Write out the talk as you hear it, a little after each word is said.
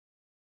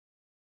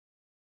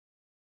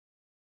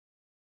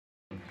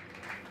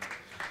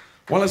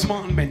Well, as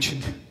Martin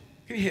mentioned,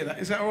 can you hear that?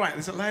 Is that all right?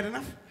 Is it loud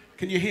enough?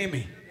 Can you hear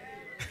me?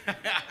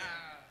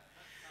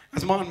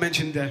 As Martin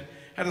mentioned,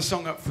 had a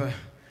song up for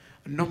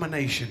a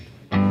nomination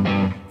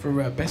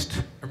for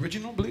Best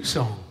Original Blues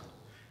Song.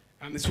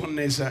 And this one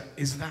is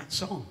that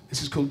song.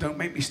 This is called Don't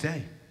Make Me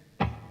Stay.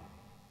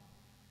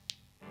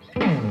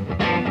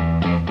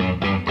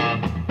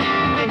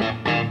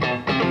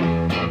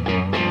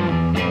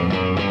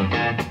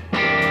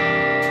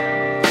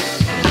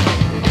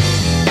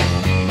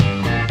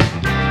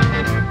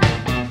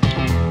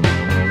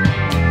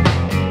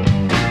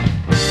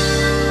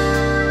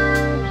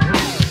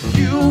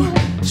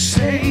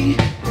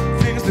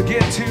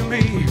 Get to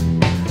me,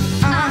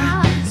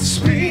 I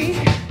speak,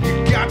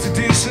 you got to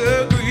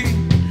disagree.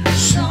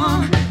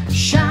 Sun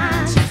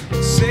shines,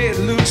 say it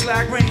looks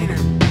like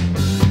raining.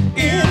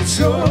 It's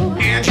so,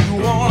 and you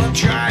wanna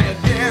try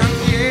again,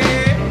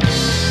 yeah.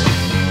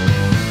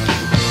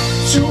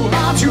 Too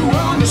hard to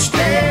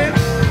understand,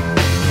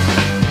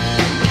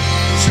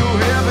 too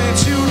heavy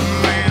to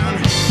demand.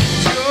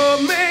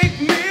 Don't make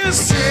me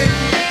stay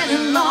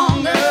any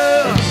longer.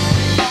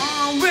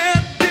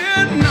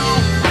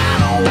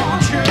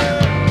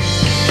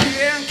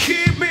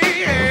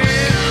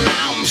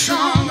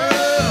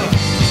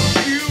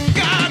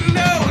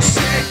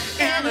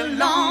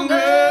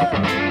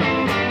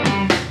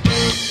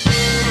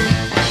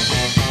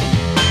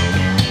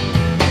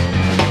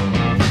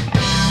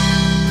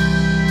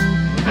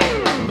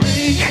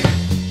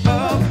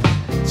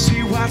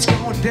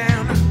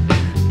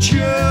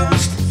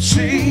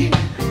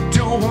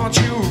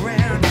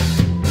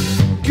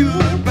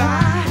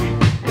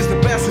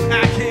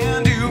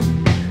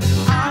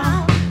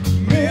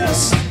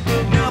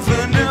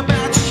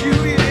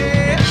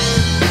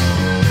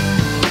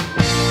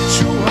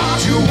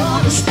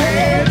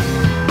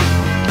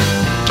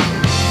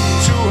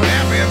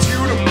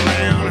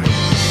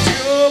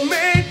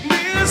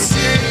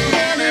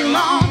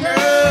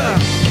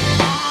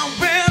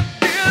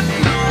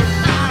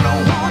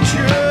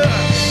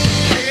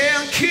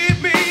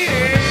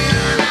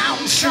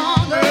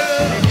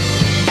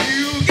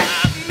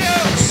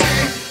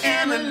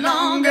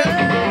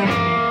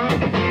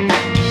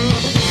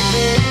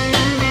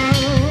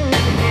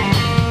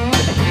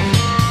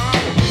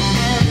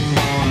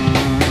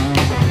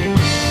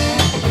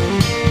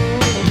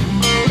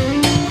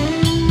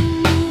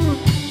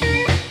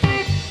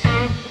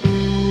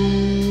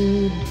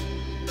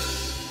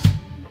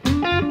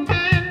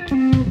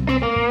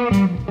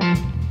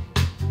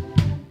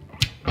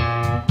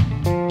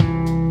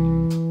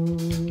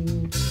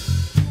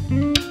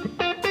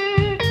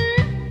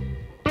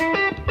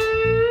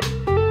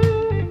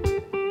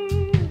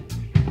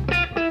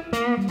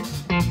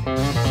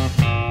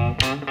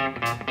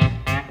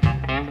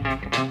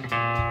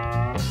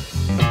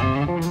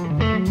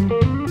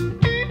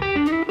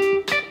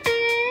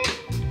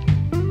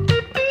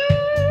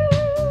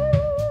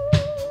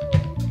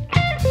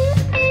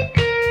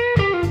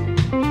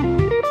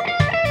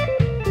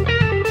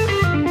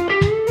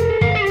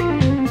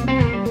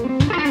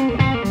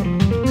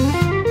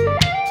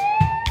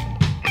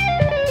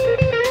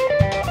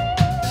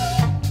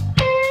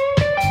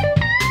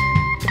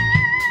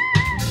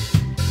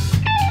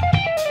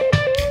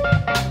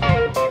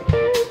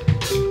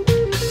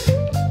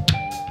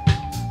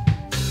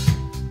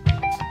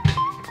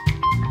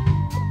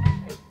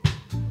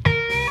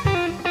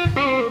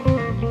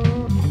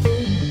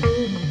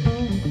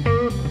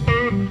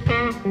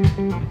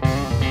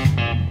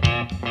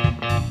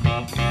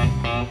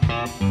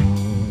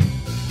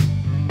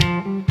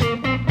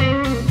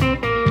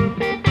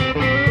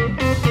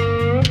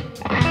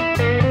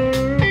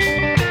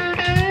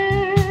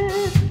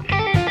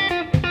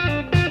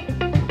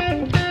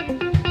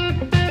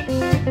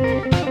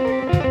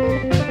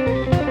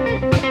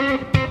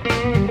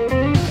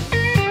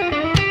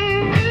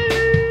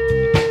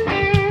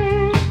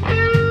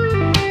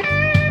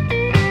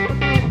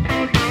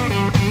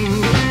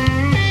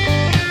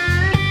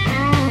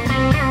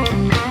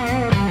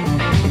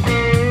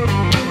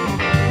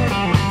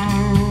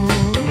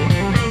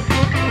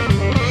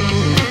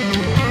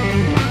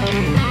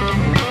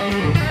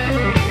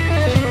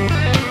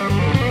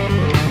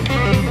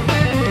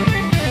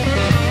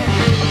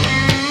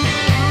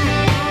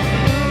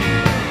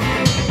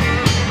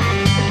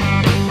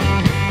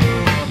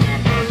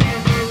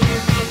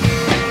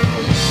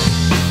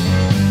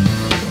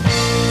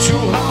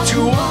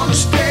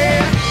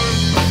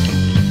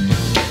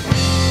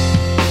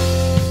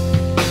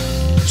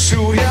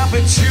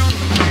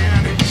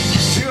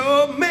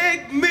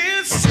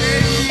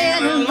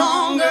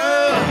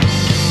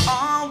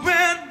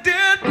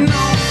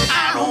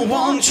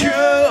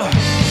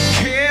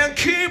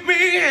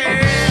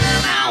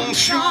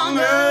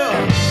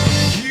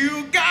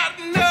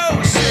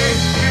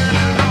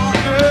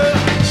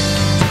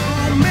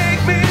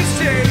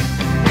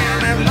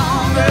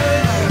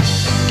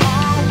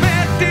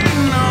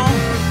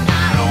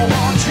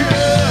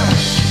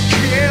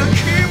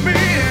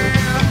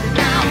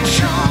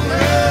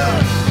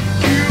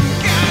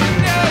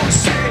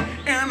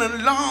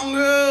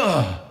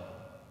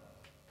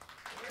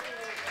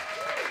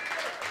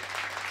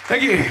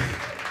 Thank you.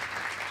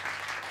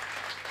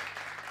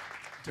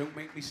 Don't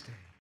make me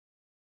stay.